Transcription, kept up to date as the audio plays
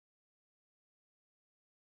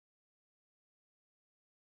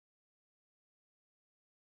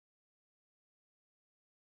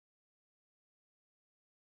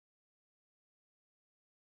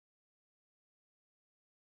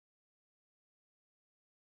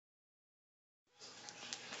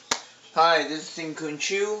Hi, this is Sin-Kun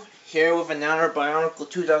Chu, here with another Bionicle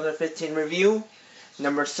 2015 review,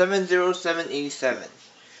 number 70787.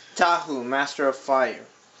 Tahu, Master of Fire.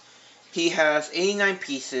 He has 89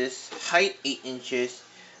 pieces, height 8 inches,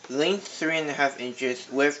 length 3.5 inches,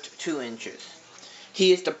 width 2 inches.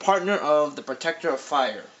 He is the partner of the Protector of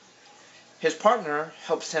Fire. His partner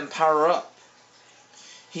helps him power up.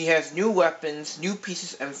 He has new weapons, new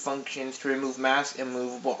pieces and functions to remove masks and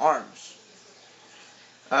movable arms.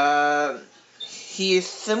 He is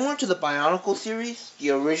similar to the Bionicle series,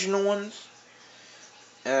 the original ones.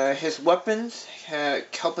 His weapons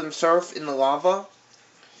help him surf in the lava.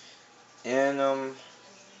 And,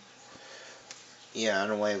 yeah,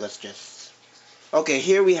 anyway, let's just... Okay,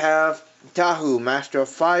 here we have Tahu, Master of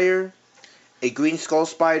Fire, a green skull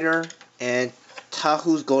spider, and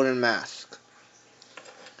Tahu's golden mask.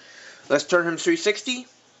 Let's turn him 360.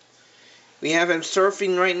 We have him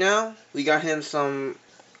surfing right now. We got him some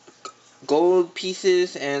gold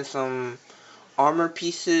pieces and some armor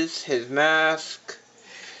pieces, his mask,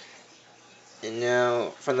 and now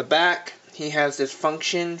from the back he has this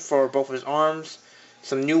function for both his arms,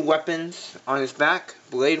 some new weapons on his back,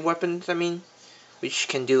 blade weapons which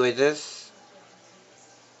can do like this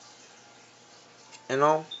and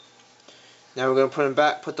all. Now we're going to put him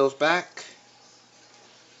back, put those back,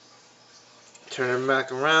 turn him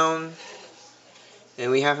back around,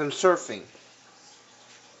 and we have him surfing.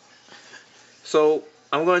 So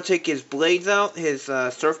I'm going to take his blades out, his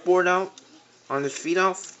surfboard out, on his feet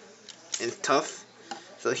off. It's tough.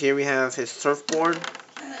 So here we have his surfboard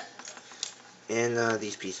and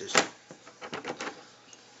these pieces.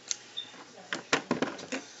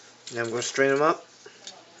 Now I'm going to straighten them up.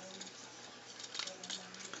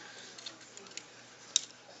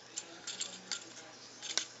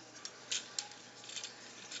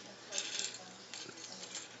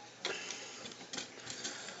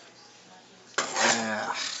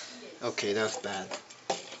 Okay, that's bad.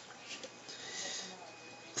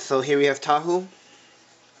 So here we have Tahu.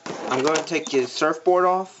 I'm going to take his surfboard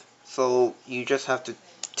off. So you just have to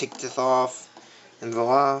take this off and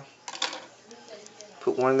voila.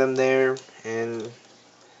 Put one of them there and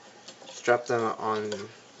strap them on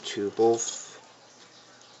to both.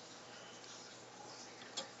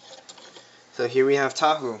 So here we have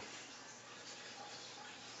Tahu.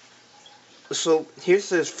 So here's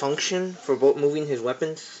his function for both moving his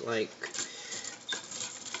weapons, like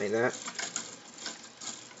that.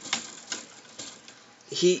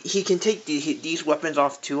 He can take these weapons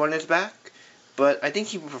off too on his back, but I think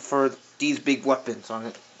he would prefer these big weapons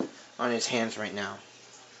on his hands right now.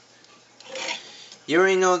 You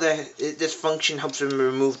already know that this function helps him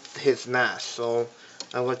remove his mask, so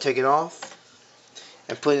I'm going to take it off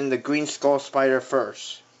and put in the green skull spider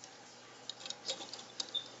first.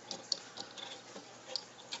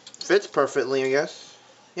 Fits perfectly, I guess.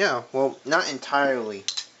 Yeah, well, not entirely,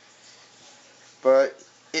 but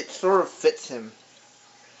it sort of fits him.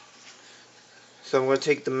 So I'm going to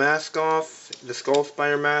take the mask off, the skull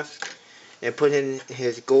spider mask, and put in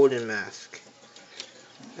his golden mask.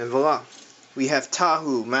 And voila. We have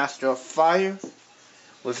Tahu, Master of Fire,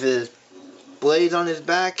 with his blades on his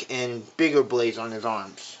back and bigger blades on his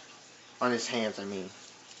arms. On his hands,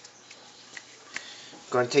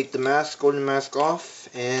 Going to take the mask, golden mask off,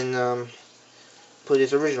 and put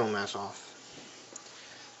his original mask off.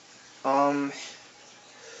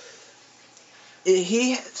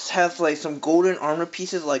 He has like some golden armor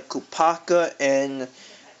pieces like Kupaka and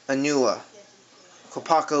Anua.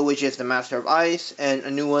 Kupaka, which is the Master of Ice, and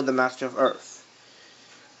Anua, the Master of Earth.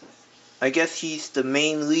 I guess he's the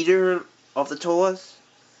main leader of the Toas.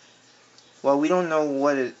 Well, we don't know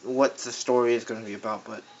what the story is going to be about,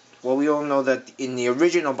 but we all know that in the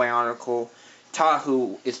original Bionicle,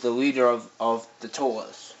 Tahu is the leader of the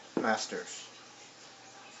Toas Masters.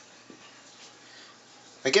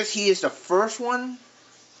 I guess he is the first one,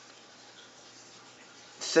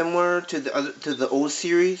 similar to the old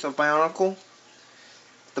series of Bionicle.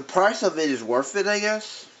 The price of it is worth it, I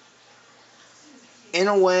guess. In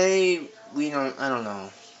a way, I don't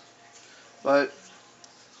know. But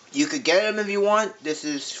you could get him if you want. This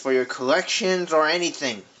is for your collections or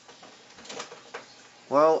anything.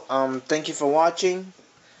 Well, thank you for watching.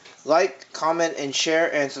 Like, comment, and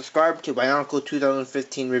share, and subscribe to Bionicle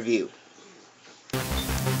 2015 Review.